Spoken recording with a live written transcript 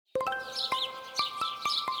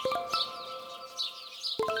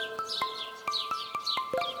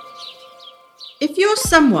If you're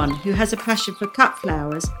someone who has a passion for cut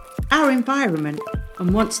flowers, our environment,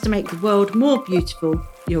 and wants to make the world more beautiful,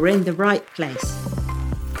 you're in the right place.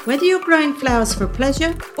 Whether you're growing flowers for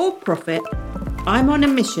pleasure or profit, I'm on a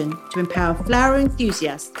mission to empower flower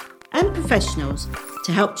enthusiasts and professionals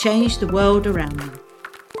to help change the world around them.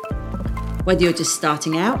 Whether you're just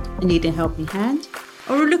starting out and need a helping hand,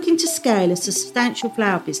 or are looking to scale a substantial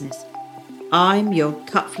flower business, I'm your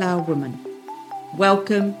cut flower woman.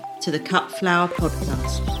 Welcome to the Cut Flower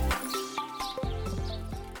Podcast.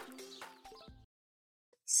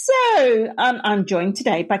 So, I'm joined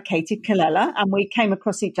today by Katie Colella, and we came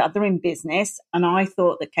across each other in business, and I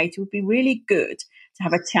thought that Katie would be really good to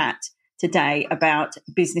have a chat today about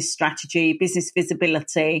business strategy, business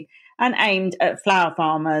visibility, and aimed at flower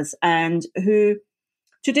farmers and who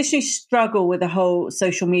traditionally struggle with the whole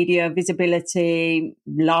social media visibility,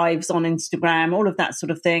 lives on Instagram, all of that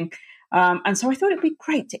sort of thing. And so I thought it'd be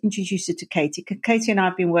great to introduce you to Katie, because Katie and I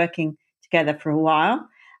have been working together for a while.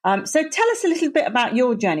 So tell us a little bit about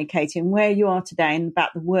your journey, Katie, and where you are today and about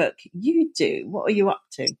the work you do. What are you up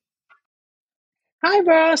to? Hi,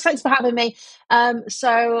 Ross. Thanks for having me.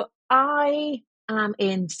 So I am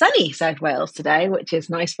in sunny South Wales today, which is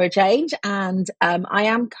nice for a change. And I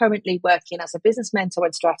am currently working as a business mentor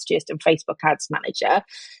and strategist and Facebook ads manager.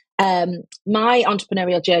 My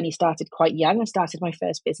entrepreneurial journey started quite young. I started my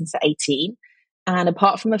first business at 18. And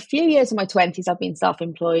apart from a few years in my 20s, I've been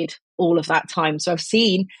self-employed all of that time. So I've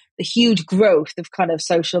seen the huge growth of kind of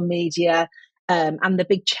social media and the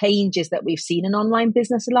big changes that we've seen in online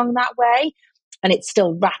business along that way. And it's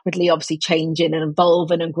still rapidly, obviously, changing and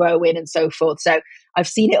evolving and growing and so forth. So I've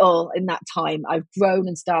seen it all in that time. I've grown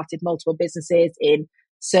and started multiple businesses in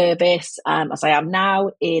service, as I am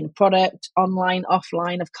now, in product, online,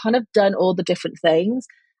 offline. I've kind of done all the different things.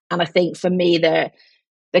 And I think for me, they're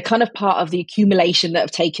kind of part of the accumulation that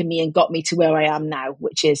have taken me and got me to where I am now,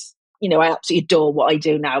 which is, I absolutely adore what I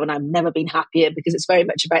do now. And I've never been happier because it's very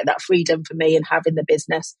much about that freedom for me and having the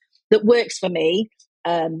business that works for me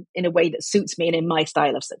in a way that suits me and in my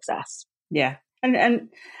style of success. Yeah. And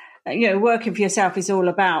working for yourself is all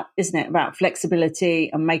about, isn't it, about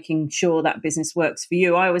flexibility and making sure that business works for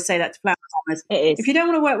you. I always say that to flower farmers. It is. If you don't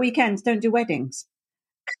want to work weekends, don't do weddings.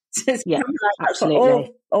 Yeah,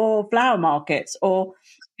 absolutely. Or flower markets, or,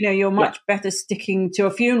 you're much better sticking to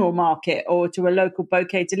a funeral market or to a local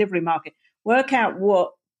bouquet delivery market. Work out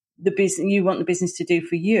what the business you want the business to do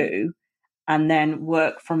for you, and then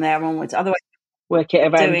work from there onwards. Otherwise, work it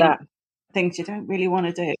around that. Things you don't really want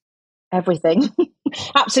to do. Everything.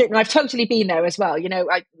 Absolutely. And I've totally been there as well.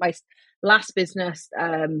 My last business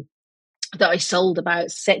that I sold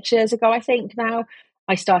about 6 years ago, I think now,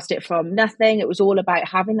 I started it from nothing. It was all about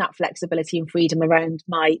having that flexibility and freedom around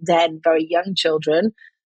my then very young children.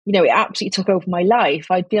 It absolutely took over my life.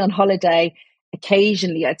 I'd be on holiday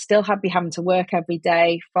occasionally. I'd still be having to work every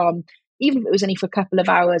day from, even if it was only for a couple of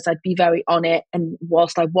hours, I'd be very on it. And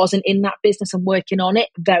whilst I wasn't in that business and working on it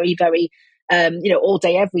very, very, all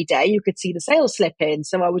day, every day, you could see the sales slip in.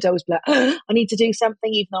 So I would always be like, I need to do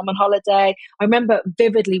something, even though I'm on holiday. I remember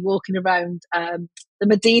vividly walking around the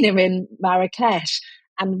Medina in Marrakesh,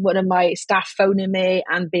 and one of my staff phoning me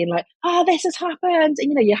and being like, this has happened.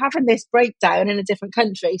 And, you're having this breakdown in a different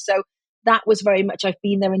country. So that was very much, I've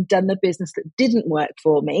been there and done the business that didn't work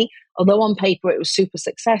for me. Although on paper it was super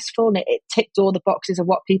successful and it ticked all the boxes of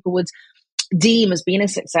what people would deem as being a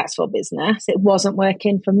successful business, it wasn't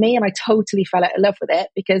working for me. And I totally fell out of love with it,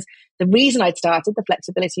 because the reason I'd started, the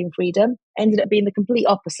flexibility and freedom, ended up being the complete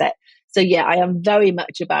opposite. So yeah, I am very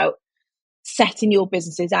much about setting your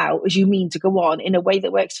businesses out as you mean to go on in a way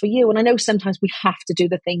that works for you. And I know sometimes we have to do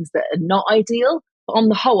the things that are not ideal, but on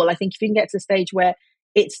the whole, I think if you can get to the stage where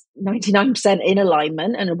it's 99% in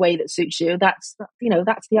alignment and a way that suits you, that's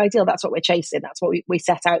the ideal. That's what we're chasing. That's what we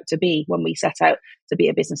set out to be when we set out to be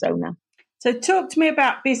a business owner. So talk to me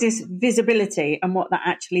about business visibility and what that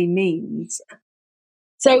actually means.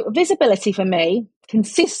 So visibility for me,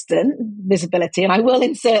 consistent visibility, and I will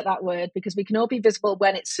insert that word because we can all be visible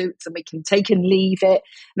when it suits and we can take and leave it.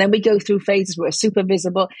 And then we go through phases where we're super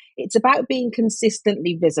visible. It's about being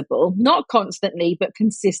consistently visible, not constantly, but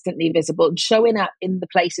consistently visible, and showing up in the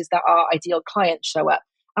places that our ideal clients show up.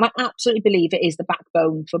 And I absolutely believe it is the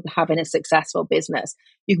backbone for having a successful business.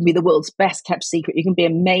 You can be the world's best kept secret. You can be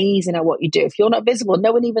amazing at what you do. If you're not visible,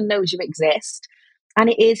 no one even knows you exist. And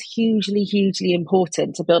it is hugely, hugely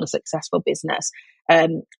important to build a successful business.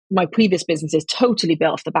 My previous business is totally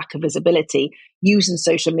built off the back of visibility, using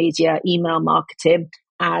social media, email marketing,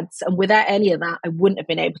 ads. And without any of that, I wouldn't have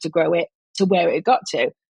been able to grow it to where it got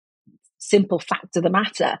to. Simple fact of the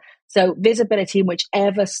matter. So visibility in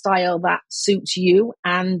whichever style that suits you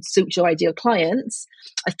and suits your ideal clients.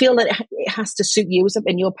 I feel that it has to suit you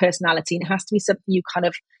in your personality, and it has to be something you kind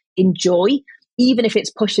of enjoy, even if it's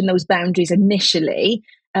pushing those boundaries initially.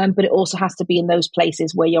 But it also has to be in those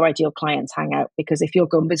places where your ideal clients hang out, because if you're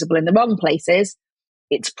going visible in the wrong places,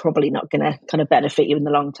 it's probably not going to kind of benefit you in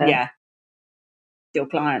the long term. Yeah. Your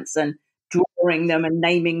clients and drawing them and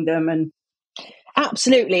naming them and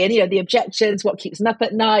absolutely. And, the objections, what keeps them up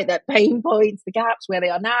at night, their pain points, the gaps, where they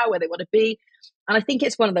are now, where they want to be. And I think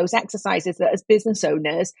it's one of those exercises that as business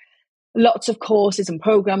owners, lots of courses and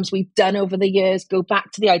programs we've done over the years go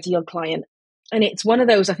back to the ideal client. And it's one of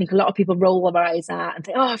those, I think a lot of people roll their eyes at and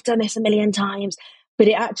think, oh, I've done this a million times. But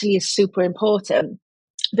it actually is super important,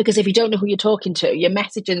 because if you don't know who you're talking to, your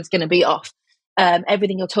messaging is going to be off.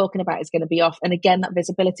 Everything you're talking about is going to be off. And again, that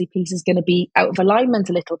visibility piece is going to be out of alignment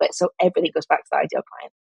a little bit. So everything goes back to the ideal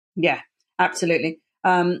client. Yeah, absolutely.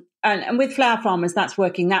 And with flower farmers, that's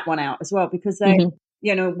working that one out as well, because they,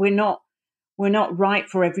 we're not right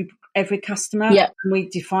for every customer. Yeah. And we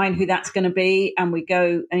define who that's going to be, and we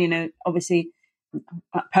go, and obviously,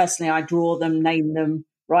 personally, I draw them, name them,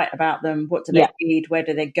 write about them. What do they need? Where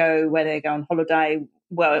do they go? Where do they go on holiday?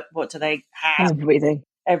 What do they have? Everything.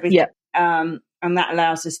 Yeah. And that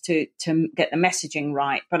allows us to get the messaging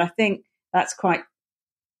right. But I think that's quite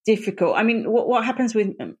difficult. I mean, what happens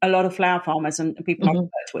with a lot of flower farmers and people I've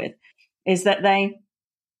worked with is that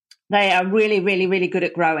they are really, really, really good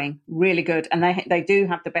at growing, really good. And they do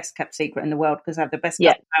have the best kept secret in the world, because they have the best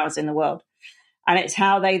kept flowers in the world. And it's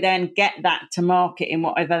how they then get that to market in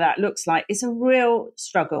whatever that looks like. It's a real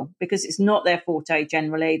struggle, because it's not their forte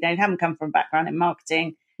generally. They haven't come from a background in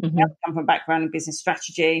marketing. They haven't come from a background in business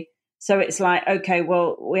strategy. So it's like, okay,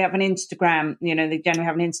 well, we have an Instagram, they generally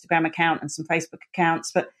have an Instagram account and some Facebook accounts.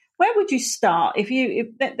 But where would you start if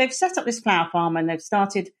they've set up this flower farm and they've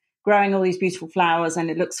started growing all these beautiful flowers and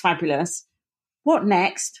it looks fabulous? What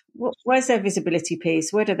next? Where's their visibility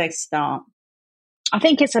piece? Where do they start? I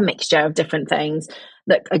think it's a mixture of different things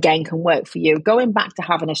that, again, can work for you. Going back to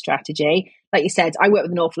having a strategy, like you said, I work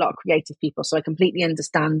with an awful lot of creative people, so I completely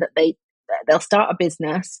understand that they'll start a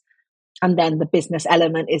business and then the business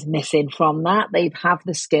element is missing from that. They have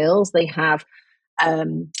the skills, they have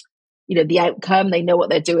the outcome, they know what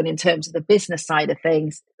they're doing in terms of the business side of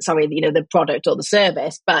things, the product or the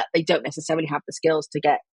service, but they don't necessarily have the skills to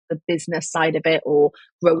get the business side of it or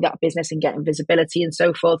grow that business and get visibility and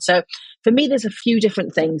so forth. So for me, there's a few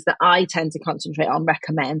different things that I tend to concentrate on,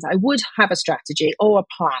 recommend. I would have a strategy or a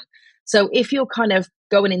plan. So if you're kind of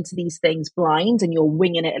going into these things blind and you're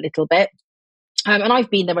winging it a little bit, and I've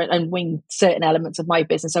been there and winged certain elements of my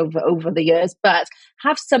business over the years, but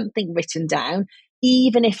have something written down,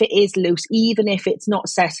 even if it is loose, even if it's not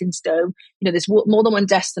set in stone. There's more than one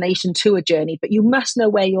destination to a journey, but you must know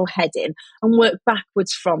where you're heading and work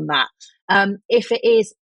backwards from that. If it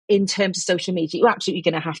is in terms of social media, you're absolutely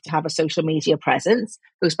going to have a social media presence.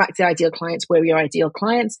 Goes back to the ideal clients. Where are your ideal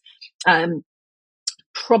clients?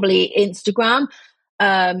 Probably Instagram.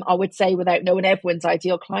 I would say, without knowing everyone's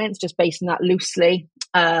ideal clients, just basing that loosely,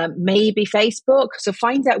 maybe Facebook. So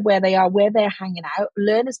find out where they are, where they're hanging out,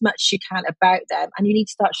 learn as much as you can about them, and you need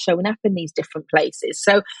to start showing up in these different places.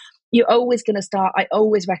 So you're always going to start, I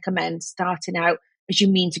always recommend starting out as you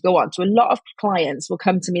mean to go on. So a lot of clients will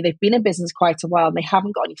come to me, they've been in business quite a while, and they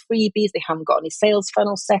haven't got any freebies, they haven't got any sales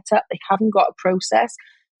funnels set up, they haven't got a process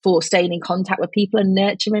for staying in contact with people and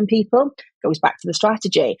nurturing people. Goes back to the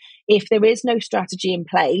strategy. If there is no strategy in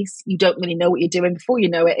place, you don't really know what you're doing. Before you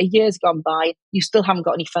know it, a year's gone by, you still haven't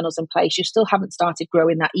got any funnels in place, you still haven't started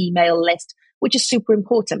growing that email list, which is super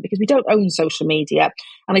important, because we don't own social media.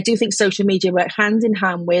 And I do think social media work hand in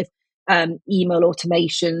hand with email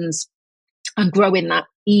automations and growing that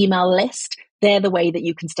email list. They're the way that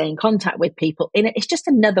you can stay in contact with people. And it's just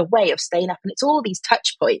another way of staying up, and it's all these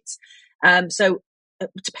touch points. So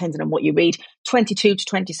depending on what you read, 22 to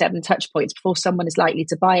 27 touch points before someone is likely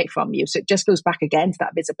to buy it from you. So it just goes back again to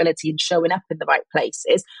that visibility and showing up in the right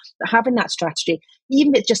places. But having that strategy,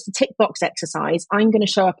 even if it's just a tick box exercise, I'm going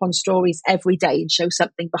to show up on stories every day and show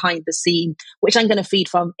something behind the scene, which I'm going to feed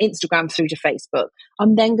from Instagram through to Facebook.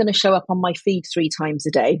 I'm then going to show up on my feed 3 times a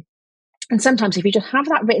day. And sometimes if you just have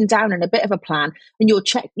that written down and a bit of a plan, and you'll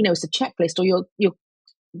check, it's a checklist, or you're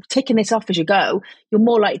ticking this off as you go, you're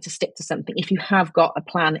more likely to stick to something if you have got a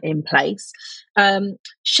plan in place.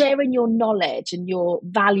 Sharing your knowledge and your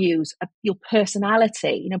values, your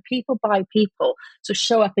personality. People buy people, so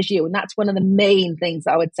show up as you. And that's one of the main things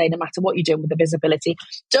that I would say, no matter what you're doing with the visibility.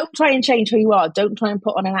 Don't try and change who you are. Don't try and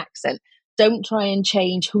put on an accent. Don't try and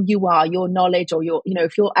change who you are, your knowledge, or your,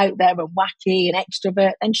 if you're out there and wacky and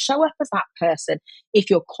extrovert, then show up as that person. If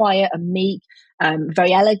you're quiet and meek,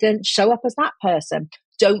 very elegant, show up as that person.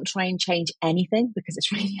 Don't try and change anything, because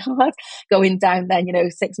it's really hard going down then,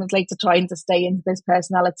 6 months later, trying to stay into this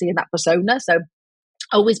personality and that persona. So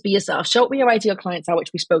always be yourself. Show up where your ideal clients are,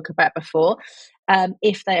 which we spoke about before.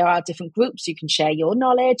 If there are different groups, you can share your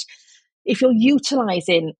knowledge. If you're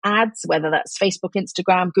utilizing ads, whether that's Facebook,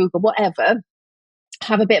 Instagram, Google, whatever,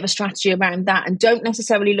 have a bit of a strategy around that, and don't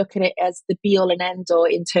necessarily look at it as the be all and end all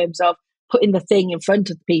in terms of putting the thing in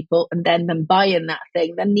front of people and then them buying that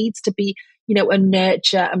thing. There needs to be, a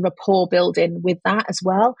nurture and rapport building with that as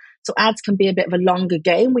well. So ads can be a bit of a longer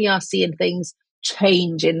game. We are seeing things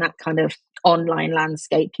change in that kind of online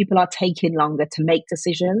landscape. People are taking longer to make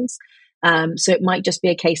decisions. So it might just be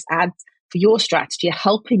a case ads for your strategy are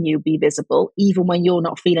helping you be visible, even when you're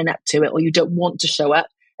not feeling up to it or you don't want to show up.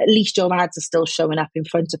 At least your ads are still showing up in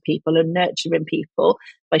front of people and nurturing people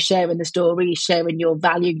by sharing the story, sharing your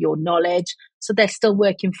value, your knowledge. So they're still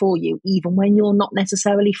working for you, even when you're not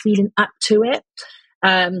necessarily feeling up to it.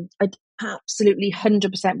 I'd absolutely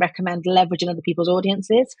 100% recommend leveraging other people's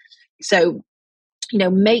audiences. So,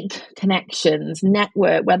 make connections,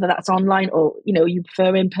 network, whether that's online or, you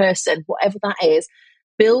prefer in person, whatever that is.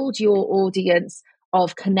 Build your audience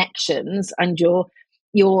of connections and your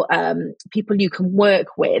people you can work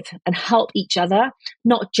with, and help each other,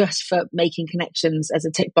 not just for making connections as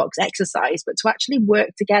a tick box exercise, but to actually work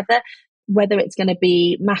together, whether it's going to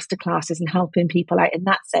be masterclasses and helping people out in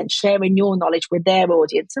that sense, sharing your knowledge with their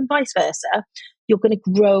audience and vice versa. You're going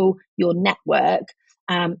to grow your network,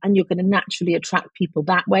 and you're going to naturally attract people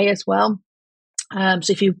that way as well.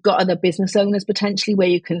 So if you've got other business owners potentially where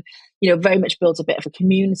you can, very much build a bit of a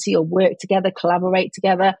community or work together, collaborate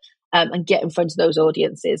together, and get in front of those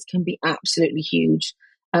audiences, can be absolutely huge.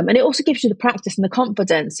 And it also gives you the practice and the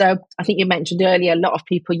confidence. So I think you mentioned earlier, a lot of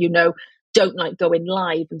people, don't like going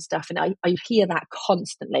live and stuff. And I hear that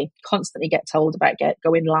constantly get told about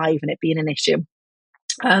going live and it being an issue.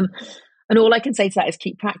 And all I can say to that is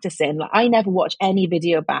keep practicing. Like, I never watch any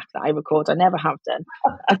video back that I record. I never have done.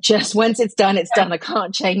 I just, once it's done, it's done. I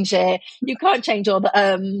can't change it. You can't change all the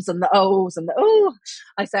ums and the ohs and the,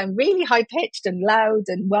 I sound really high pitched and loud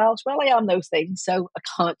and Welsh. Well, I am those things, so I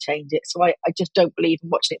can't change it. So I just don't believe in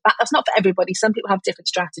watching it back. That's not for everybody. Some people have different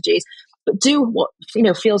strategies, but do what,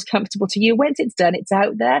 feels comfortable to you. Once it's done, it's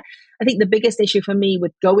out there. I think the biggest issue for me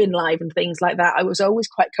with going live and things like that, I was always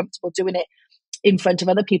quite comfortable doing it in front of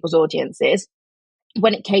other people's audiences.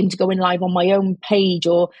 When it came to going live on my own page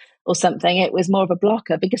or something, it was more of a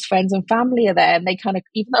blocker because friends and family are there, and they kind of,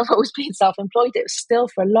 even though I've always been self-employed, it was still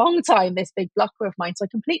for a long time this big blocker of mine. So I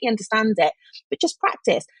completely understand it, but just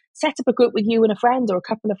practice. Set up a group with you and a friend or a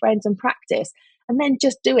couple of friends and practice, and then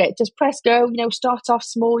just do it. Just press go. Start off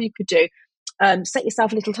small. You could do set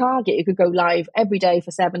yourself a little target. You could go live every day for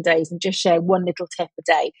 7 days and just share one little tip a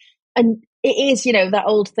day. And it is, that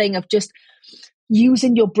old thing of just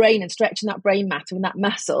using your brain and stretching that brain matter and that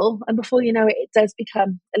muscle. And before you know it, it does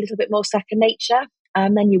become a little bit more second nature.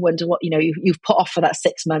 And then you wonder what, you've put off for that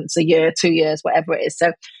 6 months, a year, 2 years, whatever it is.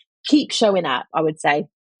 So keep showing up, I would say.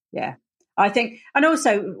 Yeah, I think. And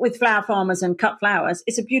also with flower farmers and cut flowers,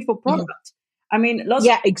 it's a beautiful product. Mm-hmm. I mean, lots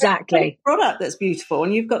of exactly product that's beautiful.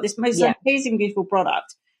 And you've got this most amazing, beautiful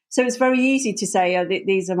product. So it's very easy to say,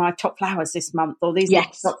 these are my top flowers this month, or these are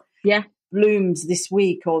top blooms this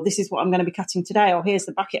week, or this is what I'm going to be cutting today, or here's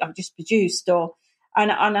the bucket I've just produced, I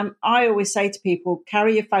always say to people,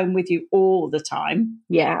 carry your phone with you all the time.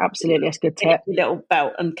 Yeah, absolutely. That's a good tip. Your little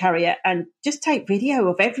belt and carry it, and just take video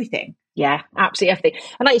of everything. Yeah, absolutely. Everything.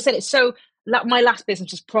 And like you said, it's so, my last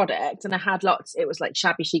business was product, and I had lots, it was like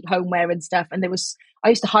shabby chic homeware and stuff, and I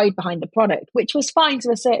used to hide behind the product, which was fine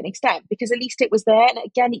to a certain extent because at least it was there. And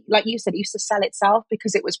again, like you said, it used to sell itself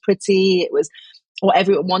because it was pretty, it was what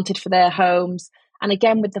everyone wanted for their homes. And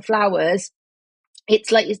again, with the flowers,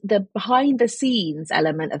 it's like the behind the scenes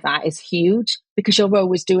element of that is huge because you're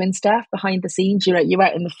always doing stuff behind the scenes. You're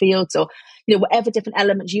out in the fields, or whatever different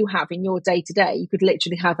elements you have in your day to day. You could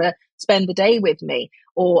literally have spend the day with me,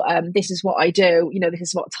 or this is what I do. This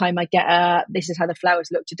is what time I get up. This is how the flowers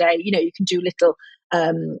look today. You can do little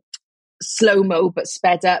slow-mo but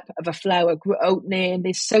sped up of a flower opening.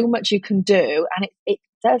 There's so much you can do, and it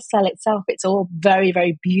does sell itself. It's all very,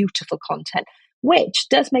 very beautiful content, which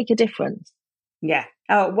does make a difference. Yeah.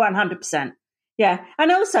 Oh, 100%. Yeah.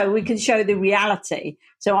 And also we can show the reality.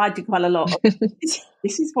 So I do quite a lot of,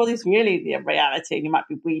 this is what is really the reality. And you might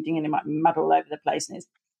be weeding and it might be mud all over the place and it's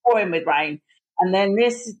pouring with rain. And then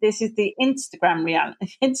this is the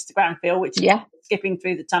Instagram feel, which is skipping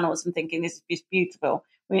through the tunnels and thinking this is just beautiful.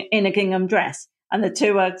 in a gingham dress, and the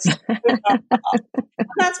two are.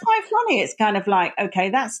 That's quite funny. It's kind of like, okay,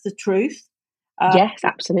 that's the truth. Yes,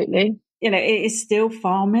 absolutely. It is still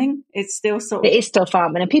farming. It's still sort It of, is still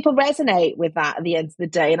farming, and people resonate with that at the end of the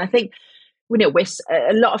day. And I think,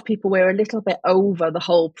 a lot of people, we're a little bit over the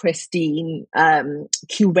whole pristine,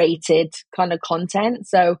 curated kind of content.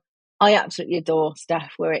 So I absolutely adore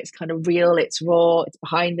stuff where it's kind of real, it's raw, it's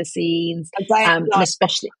behind the scenes, and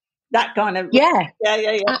especially that kind of, yeah,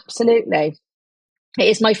 yeah, absolutely. It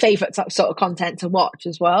is my favorite sort of content to watch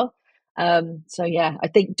as well. So yeah, I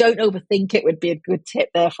think don't overthink it would be a good tip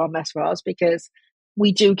there from us, Roz, because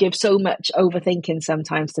we do give so much overthinking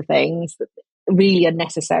sometimes to things that really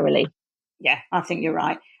unnecessarily. Yeah, I think you're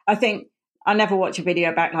right. I think I never watch a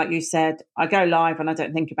video back, like you said. I go live and I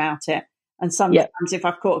don't think about it. And sometimes if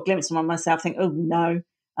I've caught a glimpse of myself, I think, oh no.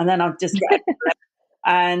 And then I'll just get it.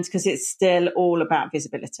 And because it's still all about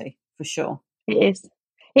visibility, for sure. It is.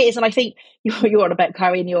 It is. And I think you're on about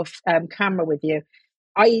carrying your camera with you.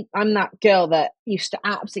 I'm that girl that used to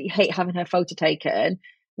absolutely hate having her photo taken.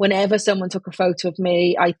 Whenever someone took a photo of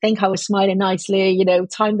me, I think I was smiling nicely,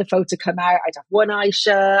 time the photo come out, I'd have one eye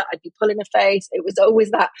shut, I'd be pulling a face. It was always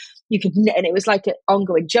that and it was like an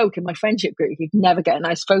ongoing joke in my friendship group. You'd never get a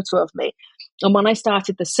nice photo of me. And when I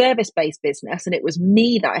started the service-based business and it was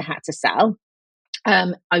me that I had to sell,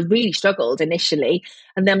 I really struggled initially.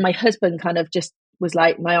 And then my husband kind of just was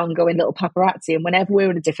like my ongoing little paparazzi. And whenever we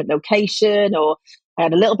were in a different location or I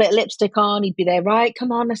had a little bit of lipstick on, he'd be there, right,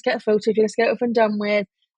 come on, let's get a photo of you, let's get it over and done with.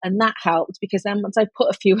 And that helped because then once I put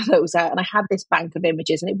a few of those out and I had this bank of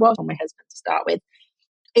images and it was on my husband to start with,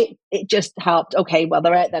 it just helped. Okay, well,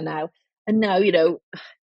 they're out there now. And now,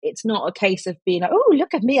 it's not a case of being like, oh,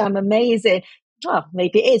 look at me, I'm amazing. Well,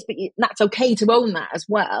 maybe it is, but that's okay to own that as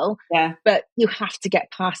well. Yeah. But you have to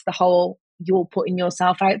get past the whole, you're putting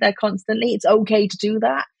yourself out there constantly. It's okay to do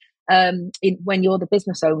that when you're the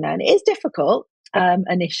business owner. And it is difficult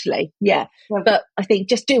initially. Yeah. But I think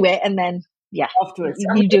just do it and then, afterwards,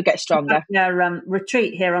 you do get stronger.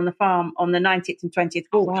 Retreat here on the farm on the 19th and 20th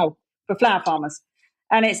for flower farmers.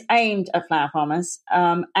 And it's aimed at flower farmers.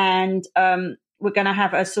 And we're going to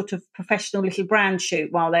have a sort of professional little brand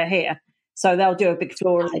shoot while they're here. So they'll do a big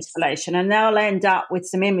floral installation and they'll end up with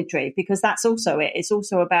some imagery because that's also it. It's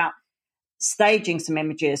also about staging some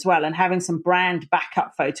imagery as well and having some brand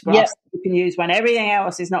backup photographs that you can use when everything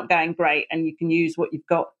else is not going great and you can use what you've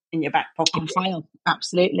got in your back pocket. On file.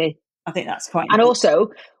 Absolutely. I think that's quite And also,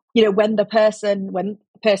 when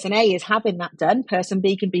person A is having that done, person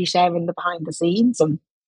B can be sharing the behind the scenes and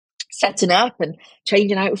setting up and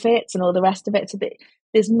changing outfits and all the rest of it. So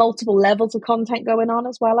there's multiple levels of content going on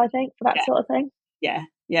as well, I think, for that sort of thing. Yeah.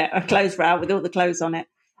 A clothes route with all the clothes on it.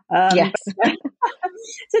 Yes. So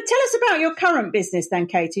tell us about your current business then,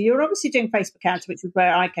 Katie. You're obviously doing Facebook ads, which is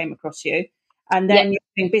where I came across you. And then you're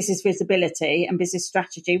doing business visibility and business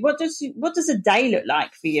strategy. What does a day look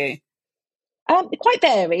like for you? Quite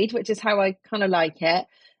varied, which is how I kind of like it.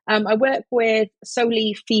 I work with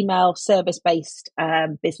solely female service-based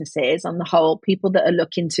businesses on the whole, people that are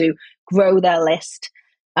looking to grow their list,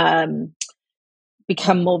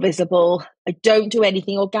 become more visible. I don't do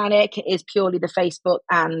anything organic. It is purely the Facebook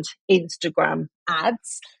and Instagram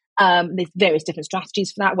ads. There's various different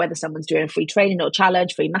strategies for that, whether someone's doing a free training or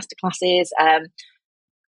challenge, free masterclasses,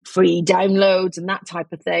 free downloads and that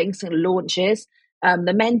type of thing, so launches.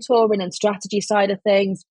 The mentoring and strategy side of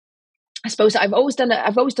things, I suppose I've always done the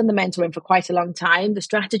mentoring for quite a long time. The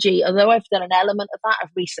strategy, although I've done an element of that,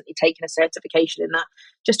 I've recently taken a certification in that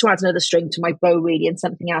just to add another string to my bow, really, and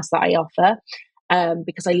something else that I offer,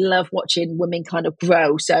 because I love watching women kind of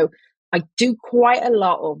grow. So I do quite a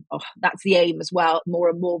lot of, that's the aim as well, more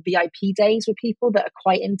and more VIP days with people that are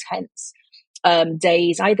quite intense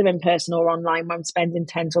days, either in person or online, where I'm spending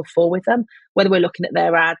 10 till 4 with them, whether we're looking at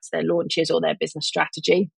their ads, their launches, or their business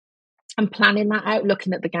strategy. And planning that out,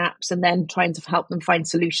 looking at the gaps and then trying to help them find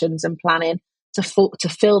solutions and planning to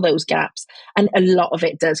fill those gaps. And a lot of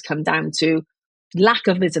it does come down to lack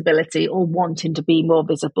of visibility or wanting to be more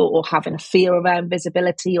visible or having a fear around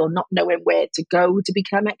visibility or not knowing where to go to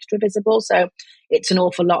become extra visible. So it's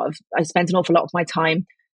I spend an awful lot of my time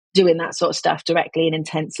doing that sort of stuff directly and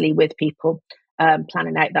intensely with people,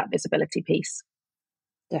 planning out that visibility piece.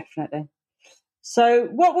 Definitely. So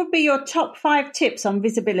what would be your top 5 tips on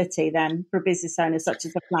visibility then for business owners such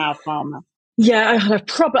as a flower farmer? Yeah,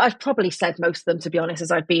 I've probably said most of them, to be honest,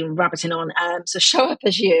 as I've been rabbiting on. So show up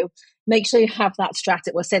as you. Make sure you have that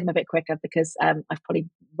strategy. We'll say them a bit quicker because I've probably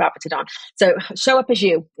rabbited on. So show up as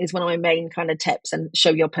you is one of my main kind of tips, and show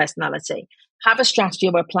your personality. Have a strategy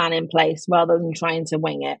or a plan in place rather than trying to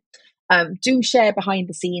wing it. Do share behind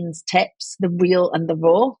the scenes tips, the real and the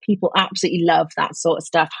raw. People absolutely love that sort of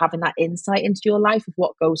stuff, having that insight into your life of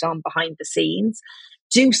what goes on behind the scenes.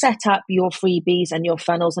 Do set up your freebies and your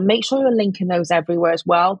funnels and make sure you're linking those everywhere as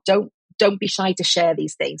well. Don't be shy to share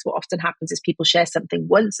these things. What often happens is people share something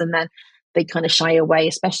once and then they kind of shy away,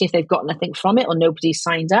 especially if they've got nothing from it or nobody's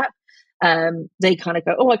signed up. They kind of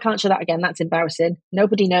go, oh, I can't share that again. That's embarrassing.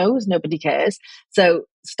 Nobody knows. Nobody cares. So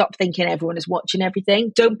stop thinking everyone is watching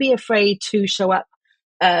everything. Don't be afraid to show up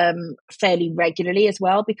fairly regularly as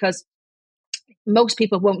well, because most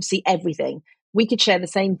people won't see everything. We could share the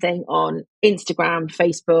same thing on Instagram,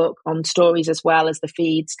 Facebook, on stories, as well as the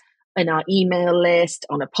feeds, in our email list,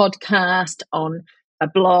 on a podcast, on a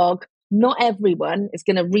blog. Not everyone is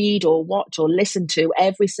going to read or watch or listen to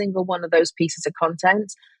every single one of those pieces of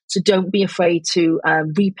content. So don't be afraid to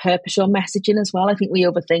repurpose your messaging as well. I think we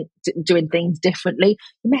overthink doing things differently.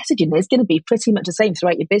 Your messaging is going to be pretty much the same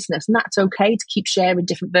throughout your business, and that's okay to keep sharing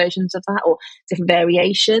different versions of that or different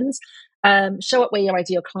variations. Show up where your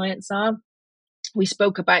ideal clients are. We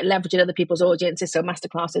spoke about leveraging other people's audiences, so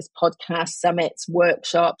masterclasses, podcasts, summits,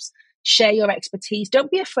 workshops. Share your expertise.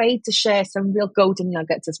 Don't be afraid to share some real golden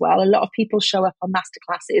nuggets as well. A lot of people show up on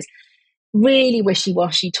masterclasses really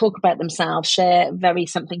wishy-washy, talk about themselves, share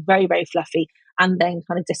something very, very fluffy, and then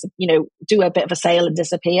kind of do a bit of a sale and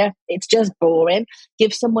disappear. It's just boring.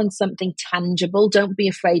 Give someone something tangible. Don't be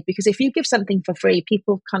afraid, because if you give something for free,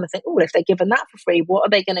 people kind of think, oh, if they're given that for free, what are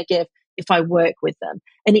they going to give if I work with them?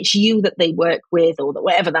 And it's you that they work with, or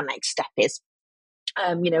whatever the next step is.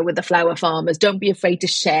 With the flower farmers, don't be afraid to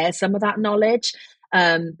share some of that knowledge,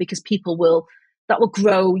 because that will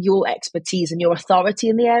grow your expertise and your authority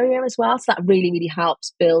in the area as well. So that really, really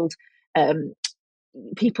helps build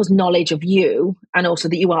people's knowledge of you, and also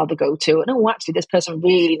that you are the go-to. And actually, this person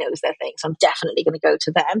really knows their thing, so I'm definitely going to go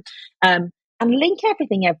to them. And link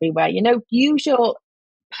everything everywhere. Use your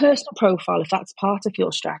personal profile if that's part of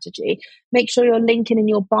your strategy. Make sure you're linking in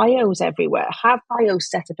your bios everywhere. Have bios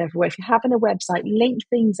set up everywhere. If you're having a website, link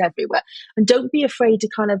things everywhere. And don't be afraid to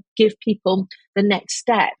kind of give people the next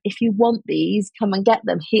step. If you want these, come and get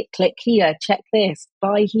them. Click here, check this,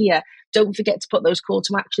 buy here. Don't forget to put those call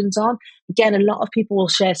to actions on. Again, a lot of people will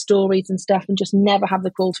share stories and stuff and just never have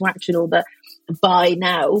the call to action or the buy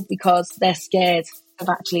now, because they're scared of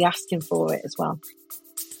actually asking for it as well.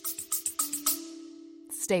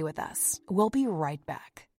 Stay with us. We'll be right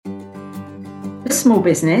back. A small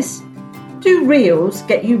business. Do reels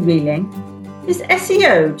get you reeling? Is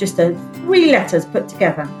SEO just 3 letters put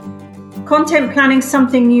together? Content planning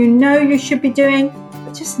something you should be doing,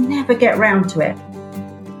 but just never get round to it?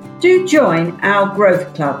 Do join our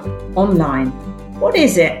Growth Club online. What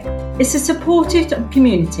is it? It's a supported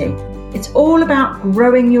community. It's all about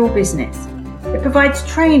growing your business. It provides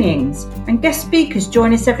trainings, and guest speakers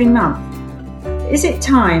join us every month. Is it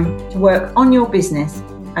time to work on your business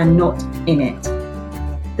and not in it?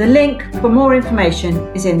 The link for more information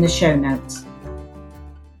is in the show notes.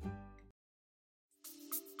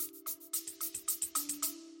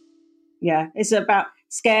 Yeah, it's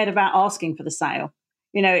scared about asking for the sale.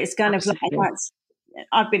 It's kind Absolutely. of like,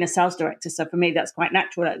 I've been a sales director, so for me that's quite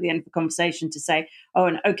natural at the end of the conversation to say, oh,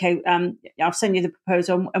 and okay, I'll send you the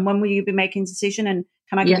proposal, and when will you be making a decision, and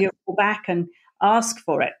can I give you a call back and ask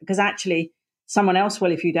for it? Because actually someone else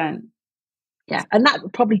will if you don't. Yeah, and that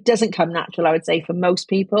probably doesn't come natural, I would say, for most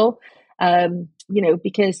people,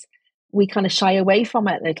 because we kind of shy away from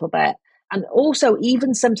it a little bit. And also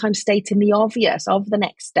even sometimes stating the obvious of the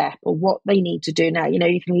next step or what they need to do now. You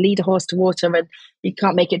can lead a horse to water and you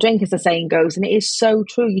can't make it drink, as the saying goes. And it is so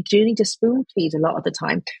true. You do need to spoon feed a lot of the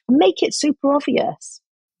time and make it super obvious.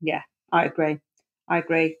 Yeah, I agree.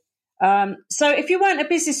 So if you weren't a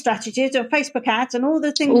business strategist or Facebook ads and all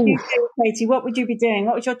the things you do, Katie, what would you be doing?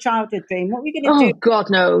 What was your childhood dream? What were you going to do? Oh, God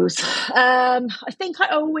knows. I think I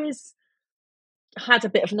always had a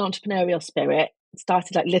bit of an entrepreneurial spirit.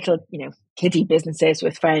 Started like little, kiddie businesses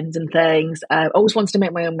with friends and things. Always wanted to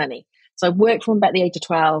make my own money. So I worked from about the age of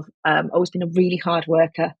 12. Always been a really hard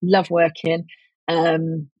worker, love working.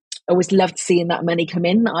 Always loved seeing that money come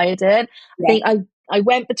in that I did. Yeah. I think I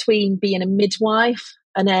went between being a midwife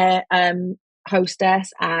and a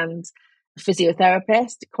hostess and a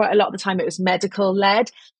physiotherapist. Quite a lot of the time it was medical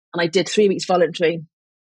led. And I did 3 weeks voluntary.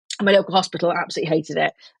 My local hospital absolutely hated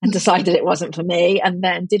it and decided it wasn't for me, and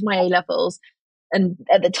then did my A-levels. And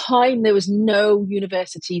at the time, there was no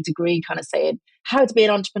university degree kind of saying how to be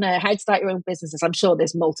an entrepreneur, how to start your own businesses. I'm sure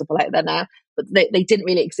there's multiple out there now, but they didn't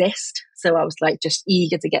really exist. So I was like just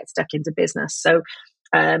eager to get stuck into business. So,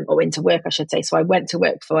 or into work, I should say. So I went to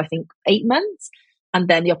work for, I think, 8 months, and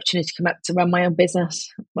then the opportunity came up to run my own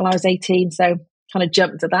business when I was 18. So kind of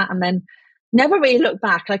jumped at that and then never really looked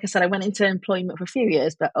back. Like I said, I went into employment for a few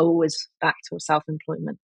years, but always back to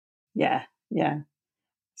self-employment. Yeah, yeah.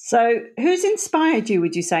 So who's inspired you,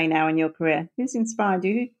 would you say, now in your career? Who's inspired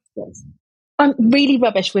you? I'm really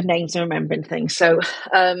rubbish with names and remembering things. So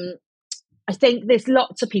I think there's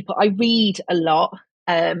lots of people. I read a lot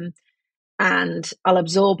and I'll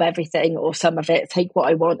absorb everything or some of it, take what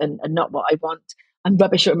I want and not what I want. I'm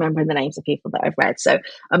rubbish at remembering the names of people that I've read. So,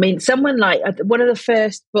 I mean, someone like one of the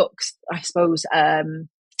first books, I suppose, I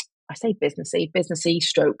say businessy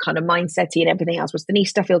stroke kind of mindset-y and everything else was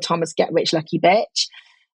Denise Duffield Thomas' Get Rich Lucky Bitch.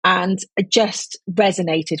 And I just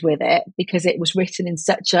resonated with it because it was written in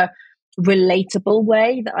such a relatable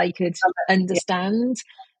way that I could understand.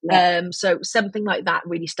 Yeah. So something like that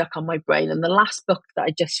really stuck on my brain. And the last book that I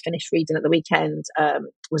just finished reading at the weekend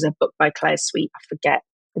was a book by Claire Sweet. I forget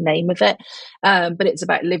the name of it, but it's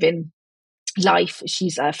about living life.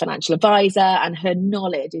 She's a financial advisor and her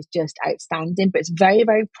knowledge is just outstanding, but it's very,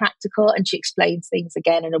 very practical. And she explains things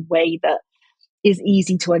again in a way that is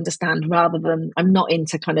easy to understand rather than, I'm not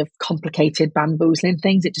into kind of complicated bamboozling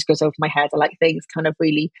things. It just goes over my head. I like things kind of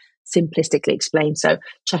really simplistically explained. So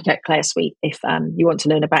check out Claire Sweet if you want to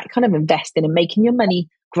learn about kind of investing and making your money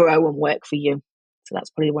grow and work for you. So that's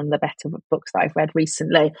probably one of the better books that I've read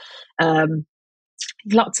recently.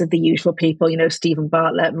 Lots of the usual people, you know, Stephen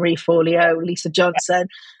Bartlett, Marie Forleo, Lisa Johnson,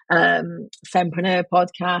 Fempreneur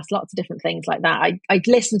podcast, lots of different things like that. I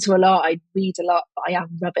listen to a lot, I read a lot, but I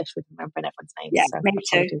am rubbish with remembering everyone's names. Yeah, so me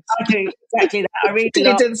too. I do exactly that. I read a you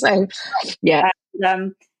lot. did so. Yeah.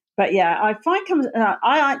 And, but yeah, I find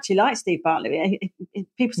I actually like Steve Bartlett.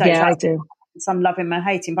 People say I do. Some love him and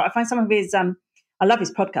hate him, but I find some of his I love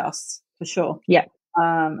his podcasts for sure. Yeah.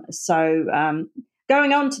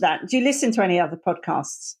 Going on to that, do you listen to any other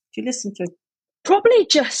podcasts? Do you listen to? Probably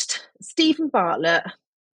just Stephen Bartlett,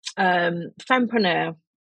 Fempreneur,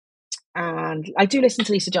 and I do listen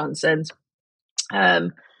to Lisa Johnson's. If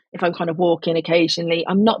I'm kind of walking occasionally,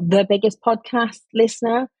 I'm not the biggest podcast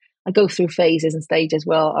listener. I go through phases and stages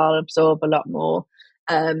where I'll absorb a lot more.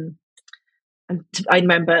 And I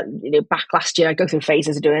remember, back last year, I go through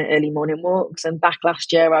phases of doing early morning walks. And back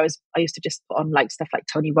last year, I used to just put on like stuff like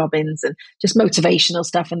Tony Robbins and just motivational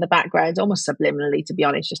stuff in the background, almost subliminally, to be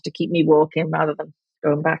honest, just to keep me walking rather than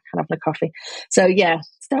going back and having a coffee. So yeah,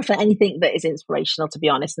 stuff like anything that is inspirational, to be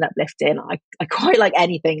honest, and uplifting. I quite like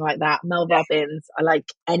anything like that. Mel Robbins. I like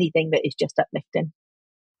anything that is just uplifting.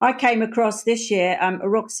 I came across this year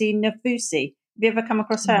Roxy Nafousi. Have you ever come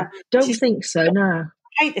across her? Don't think so, no.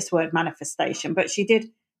 I hate this word manifestation, but she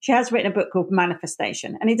has written a book called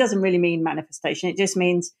Manifestation, and it doesn't really mean manifestation. It just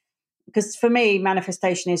means, because for me,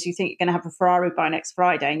 manifestation is you think you're going to have a Ferrari by next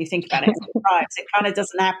Friday and you think about it, it kind of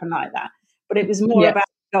doesn't happen like that. But it was more about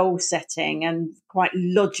goal setting and quite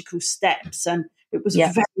logical steps, and it was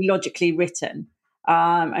very logically written.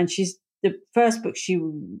 And the first book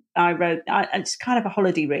I wrote, it's kind of a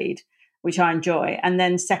holiday read, which I enjoy. And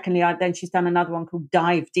then secondly, then she's done another one called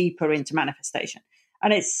Dive Deeper into Manifestation.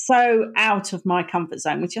 And it's so out of my comfort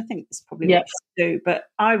zone, which I think is probably what you do. But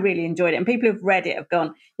I really enjoyed it. And people who've read it have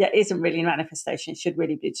gone, it isn't really manifestation. It should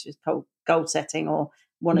really be just called goal setting, or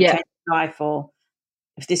want to change life, or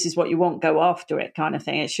if this is what you want, go after it kind of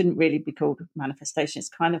thing. It shouldn't really be called manifestation. It's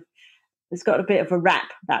got a bit of a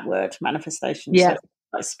rap, that word, manifestation. Yeah. So it's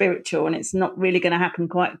like spiritual, and it's not really going to happen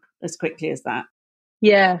quite as quickly as that.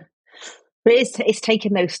 Yeah. But it's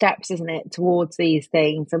taking those steps, isn't it, towards these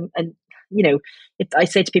things. And I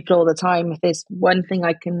say to people all the time, if there's one thing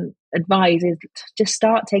I can advise is just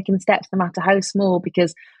start taking steps, no matter how small,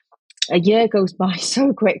 because a year goes by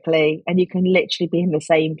so quickly and you can literally be in the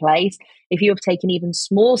same place. If you have taken even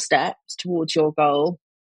small steps towards your goal,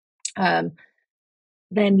 then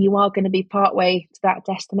you are going to be partway to that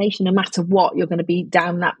destination. No matter what, you're going to be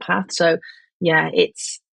down that path. So yeah, it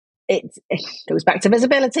goes back to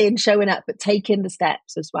visibility and showing up, but taking the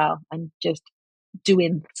steps as well and just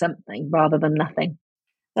doing something rather than nothing.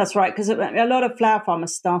 That's right, because a lot of flower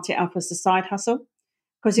farmers start it up as a side hustle,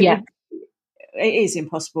 because it is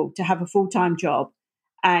impossible to have a full-time job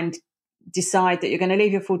and decide that you're going to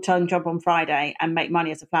leave your full-time job on Friday and make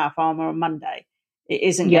money as a flower farmer on Monday. It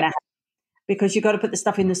isn't going to happen, because you've got to put the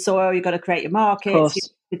stuff in the soil, you've got to create your markets.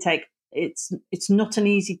 It's not an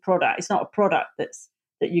easy product. It's not a product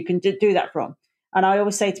that you can do that from. And I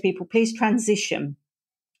always say to people, please transition.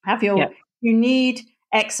 You need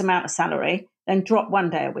X amount of salary, then drop 1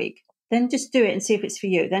 day a week. Then just do it and see if it's for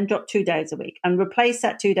you. Then drop 2 days a week and replace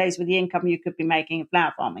that 2 days with the income you could be making in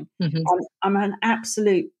flower farming. Mm-hmm. I'm an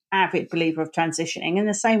absolute avid believer of transitioning. In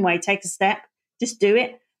the same way, take a step, just do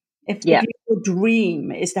it. If your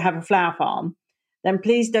dream is to have a flower farm, then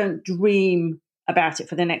please don't dream about it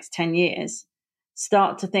for the next 10 years,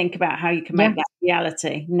 start to think about how you can make that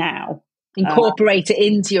reality now. Incorporate it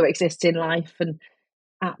into your existing life. And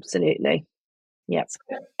absolutely. Yep. So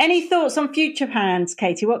any thoughts on future plans,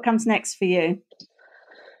 Katie? What comes next for you?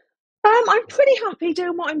 I'm pretty happy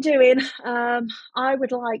doing what I'm doing. I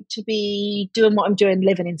would like to be doing what I'm doing,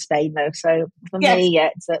 living in Spain though. So for me,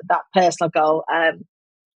 it's that personal goal.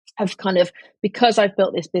 I've kind of, because I've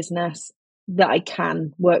built this business that I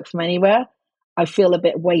can work from anywhere, I feel a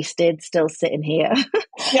bit wasted still sitting here.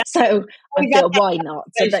 So I feel, why not?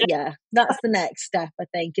 So that's the next step, I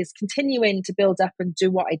think, is continuing to build up and do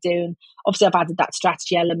what I do. And obviously I've added that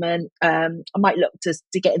strategy element. I might look to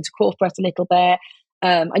get into corporate a little bit.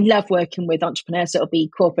 I love working with entrepreneurs. So it'll be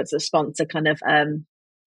corporates that sponsor kind of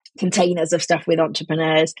containers of stuff with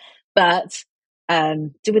entrepreneurs, but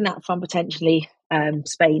doing that from potentially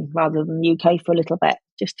Spain rather than the UK for a little bit,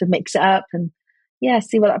 just to mix it up and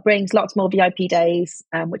see what that brings. Lots more VIP days,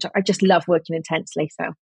 which I just love working intensely. So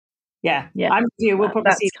I'm with you. We'll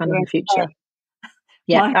probably see kind of the future.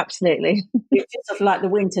 Absolutely. It's just sort of like the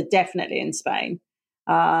winter, definitely in Spain.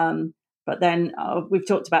 But then we've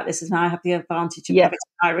talked about this, and I have the advantage of having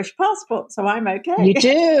an Irish passport, so I'm okay. You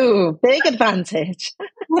do. Big advantage.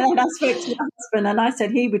 And I spoke to my husband, and I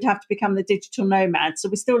said he would have to become the digital nomad. So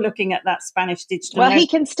we're still looking at that Spanish digital nomad. He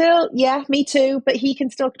can still, me too, but he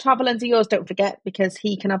can still travel under yours, don't forget, because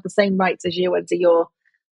he can have the same rights as you under your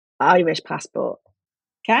Irish passport.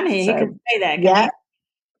 Can he? So, he can stay there, can he?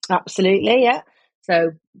 Absolutely,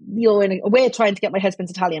 So we're trying to get my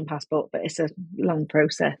husband's Italian passport, but it's a long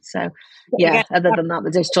process. So other than that,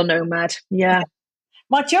 the digital nomad. Yeah.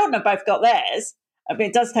 My children have both got theirs. I mean,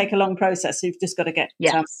 it does take a long process. So you've just got to get.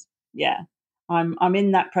 I'm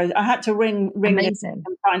in that process. I had to ring and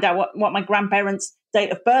find out what my grandparents'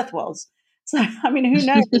 date of birth was. So I mean, who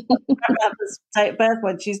knows what my grandmother's date of birth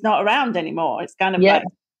was? She's not around anymore. It's kind of like,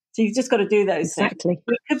 so you've just got to do those things. We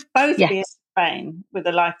could both be in Spain with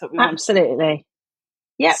the life that we want. Absolutely.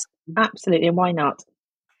 Yep, absolutely. And why not?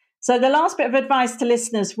 So the last bit of advice to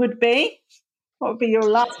listeners would be, what would be your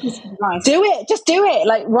last piece of advice? Do it. Just do it.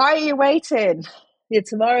 Like, why are you waiting?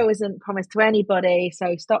 Tomorrow isn't promised to anybody.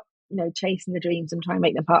 So stop, chasing the dreams and try and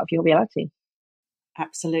make them part of your reality.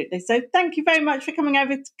 Absolutely. So thank you very much for coming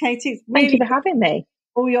over, Katie. Thank you for having me.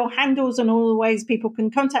 All your handles and all the ways people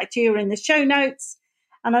can contact you are in the show notes.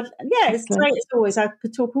 And it's great as always. I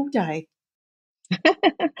could talk all day.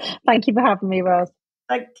 Thank you for having me, Rose.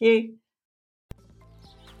 Thank you.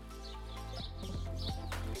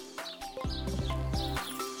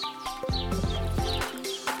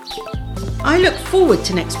 I look forward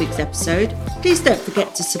to next week's episode. Please don't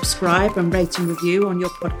forget to subscribe and rate and review on your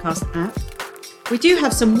podcast app. We do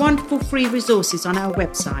have some wonderful free resources on our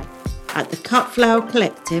website at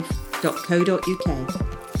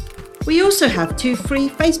thecutflowercollective.co.uk. We also have 2 free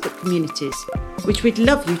Facebook communities, which we'd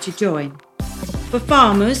love you to join. For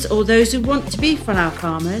farmers or those who want to be flower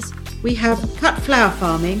farmers, we have Cut Flower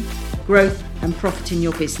Farming, Growth and Profit in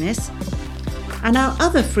Your Business. And our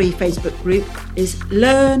other free Facebook group is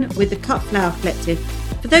Learn with the Cut Flower Collective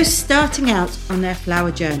for those starting out on their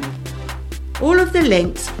flower journey. All of the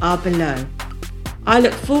links are below. I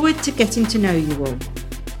look forward to getting to know you all.